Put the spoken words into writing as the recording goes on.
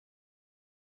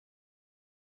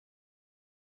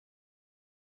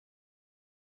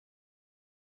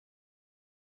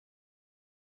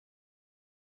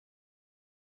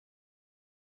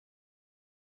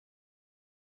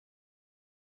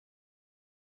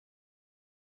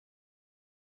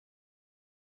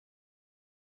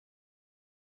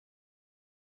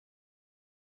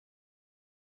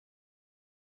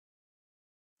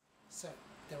So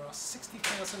there are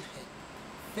 60,000 hip,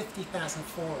 50,000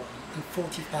 forearm and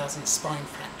 40,000 spine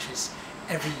fractures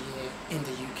every year in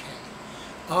the UK.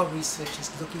 Our research is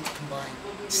looking to combine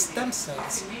stem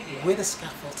cells with a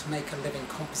scaffold to make a living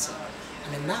composite,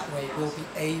 and in that way we'll be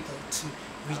able to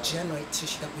regenerate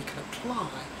tissue that we can apply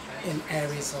in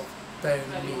areas of bone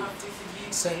moved.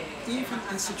 So even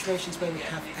in situations where we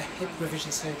have a hip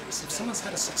revision surgery, so if someone's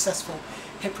had a successful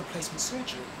hip replacement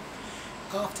surgery,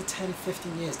 after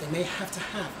 10-15 years they may have to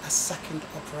have a second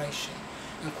operation,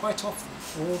 and quite often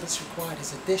all that's required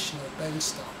is additional bone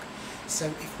stock. So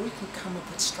if we can come up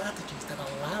with strategies that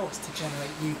allow us to generate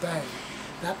new bone,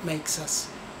 that makes us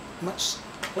much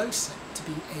closer to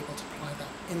being able to apply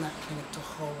that in that clinic to a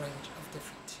whole range of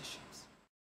different tissues.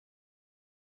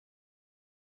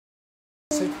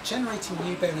 So generating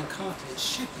new bone and cartilage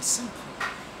should be simple.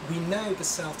 We know the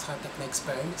cell type that makes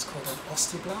bone, it's called an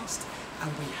osteoblast,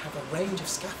 and we have a range of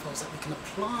scaffolds that we can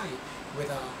apply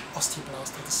with our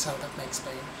osteoblast, or the cell that makes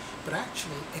bone. But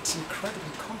actually it's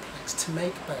incredibly complex to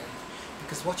make bone,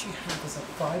 because what you have is a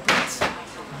vibrant,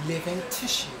 living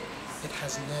tissue. It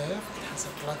has nerve, it has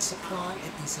a blood supply,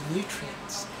 it needs the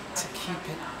nutrients to keep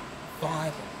it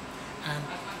viable. And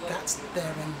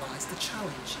therein lies the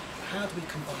challenge. How do we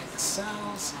combine the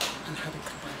cells, and how do we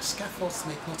combine the scaffolds to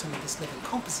make not only this living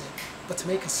composite, but to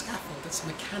make a scaffold that's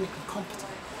mechanically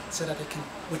competent, so that it can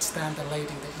withstand the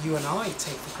loading that you and I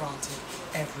take for granted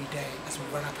every day as we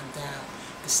run up and down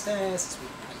the stairs, as we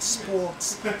play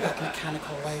sports, that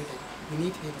mechanical loading. We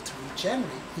need to be able to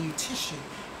regenerate new tissue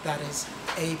that is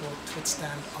able to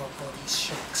withstand our body's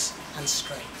shocks and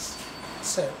strains.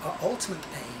 So our ultimate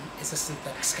aim is a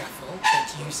synthetic scaffold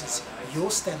that uses your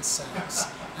stem cells,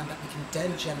 and that we can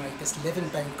then generate this living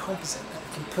bone composite that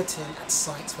we can put in at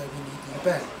sites where we need new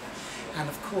bone. And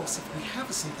of course, if we have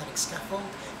a synthetic scaffold,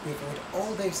 we avoid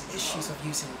all those issues of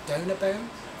using donor bone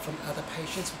from other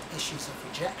patients with issues of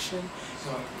rejection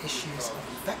and with issues of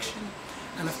infection.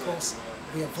 And of course,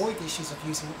 we avoid the issues of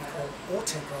using what we call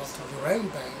autograft, or your own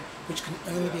bone, which can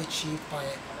only be achieved by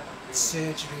a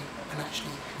surgery and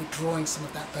actually withdrawing some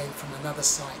of that bone from another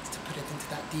site to put it into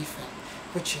that defect,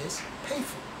 which is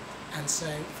painful. And so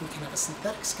if we can have a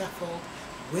synthetic scaffold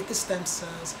with the stem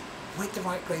cells, with the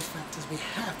right growth factors, we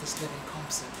have this living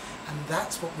composite. And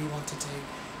that's what we want to do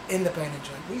in the Bone and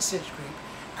Joint Research Group,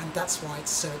 and that's why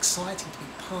it's so exciting to be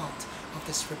part of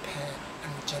this repair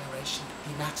and regeneration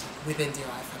thematic within the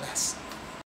IfLS.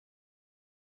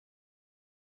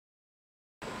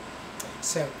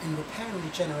 So in repair and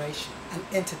regeneration, an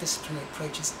interdisciplinary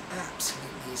approach is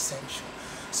absolutely essential.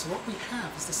 So what we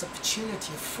have is this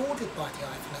opportunity afforded by the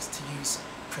IfLS to use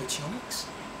proteomics,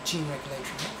 gene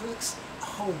regulatory networks, a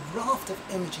whole raft of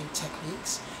imaging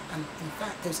techniques, and in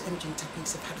fact those imaging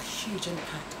techniques have had a huge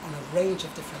impact on a range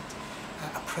of different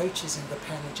approaches in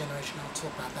repair and regeneration. I'll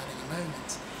talk about that in a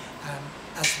moment,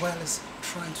 as well as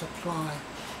trying to apply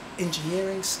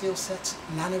engineering skill sets,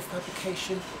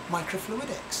 nanofabrication,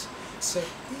 microfluidics. So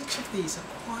each of these are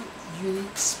quite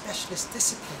unique specialist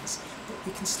disciplines, but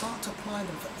we can start to apply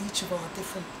them for each of our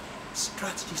different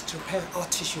strategies to repair our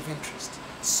tissue of interest.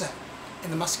 So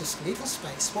in the musculoskeletal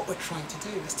space, what we're trying to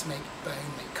do is to make bone,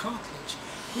 make cartilage.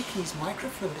 We can use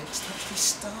microfluidics to actually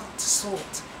start to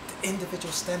sort the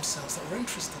individual stem cells that we're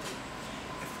interested in.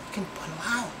 If we can pull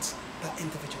out that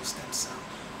individual stem cell,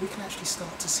 we can actually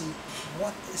start to see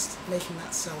what is making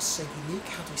that cell so unique.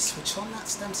 How do we switch on that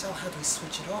stem cell? How do we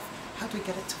switch it off? How do we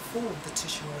get it to form the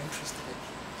tissue we're interested in?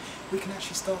 We can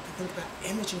actually start to think about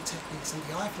imaging techniques, and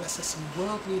the IfLS has some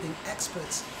world-leading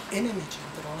experts in imaging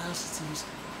that allows us to use,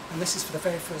 and this is for the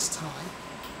very first time,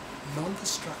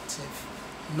 non-destructive,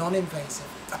 non-invasive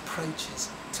approaches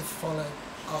to follow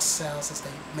our cells as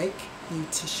they make new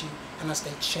tissue and as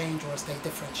they change or as they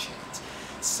differentiate.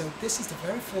 So this is the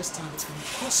very first time it's been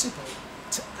possible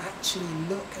to actually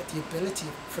look at the ability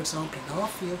of, for example in our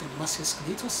field, in the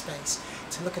musculoskeletal space,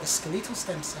 to look at a skeletal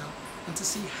stem cell and to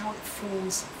see how it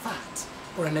forms fat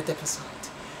or an adipocyte.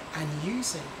 And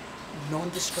using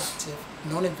non-destructive,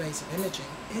 non-invasive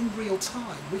imaging in real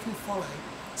time, we can follow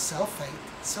cell fate,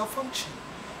 cell function.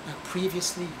 Now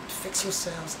previously you'd fix your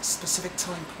cells at specific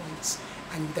time points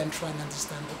and you then try and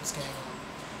understand what was going on.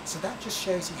 So that just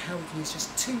shows you how we can use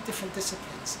just two different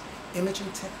disciplines,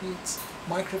 imaging techniques,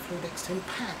 microfluidics, to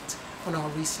impact on our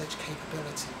research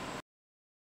capability.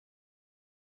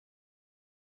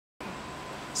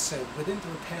 So within the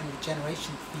repair and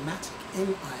regeneration thematic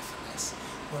in IfLS,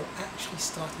 we're actually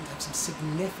starting to have some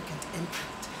significant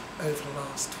impact over the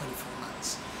last 24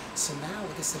 months. So now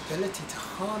with this ability to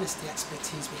harness the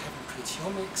expertise we have in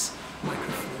proteomics,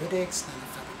 microfluidics,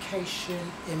 nanofabrication,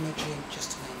 imaging,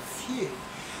 just to name a few,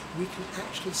 we can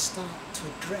actually start to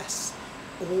address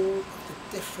all of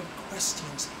the different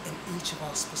questions in each of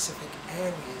our specific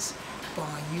areas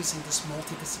by using this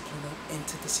multidisciplinary,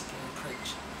 interdisciplinary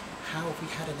approach. How have we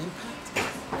had an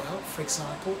impact? Well, for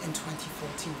example, in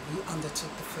 2014 we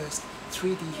undertook the first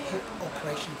 3D hip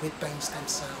operation with bone stem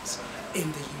cells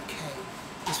in the UK.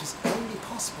 This was only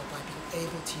possible by being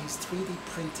able to use 3D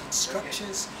printed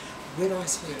structures with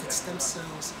isolated stem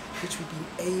cells, which we've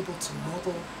been able to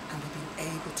model, and we've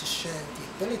been able to show the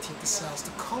ability of the cells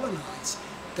to colonize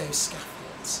those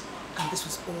scaffolds. And this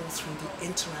was all through the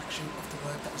interaction of the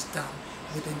work that was done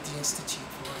within the Institute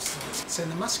for Restoration. So in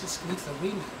the musculoskeletal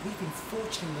arena, we've been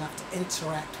fortunate enough to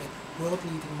interact with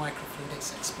world-leading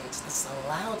microfluidics experts. That's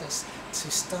allowed us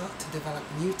to start to develop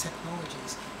new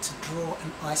technologies to draw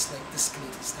and isolate the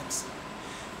skeletal stem cell.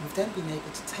 We've then been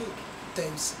able to take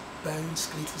those bone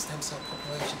skeletal stem cell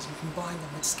populations and combine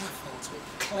them with scaffolds, with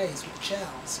clays, with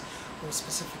gels, or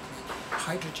specifically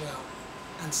hydrogel,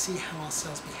 and see how our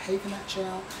cells behave in that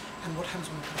gel and what happens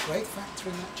when we put a growth factor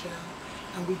in that gel.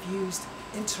 And we've used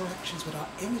interactions with our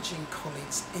imaging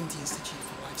colleagues in the Institute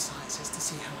for Life Sciences to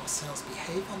see how our cells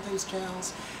behave on those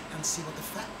gels and see what the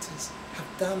factors have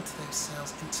done to those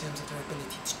cells in terms of their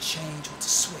ability to change or to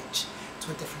switch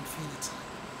to a different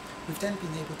phenotype. We've then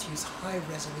been able to use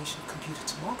high-resolution computer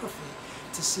tomography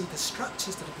to see the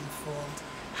structures that have been formed,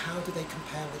 how do they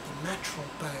compare with the natural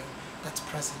bone that's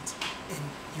present in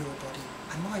your body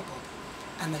and my body.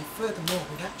 And then furthermore,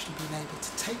 we've actually been able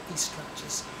to take these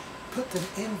structures, put them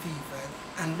in vivo,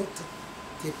 and looked at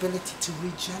the ability to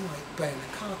regenerate bone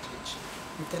and cartilage.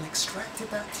 We've then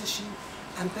extracted that tissue,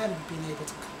 and then we've been able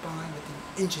to combine with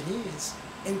the engineers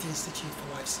in the Institute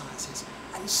for Life Sciences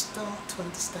and start to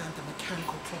understand the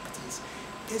mechanical properties.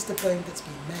 Is the bone that's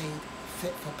been made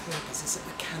fit for purpose? Is it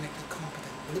mechanically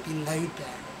competent? Will it be load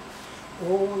bearing?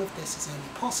 All of this is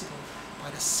only possible by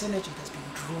the synergy that's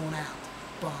been drawn out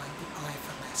by the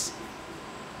IfLS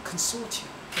consortium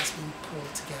that's been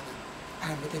pulled together.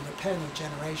 And within Repair and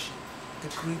Regeneration, the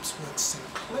groups work so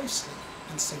closely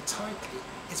and so tightly.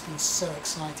 It's been so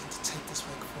exciting to take this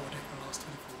work forward over the last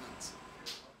 24 years.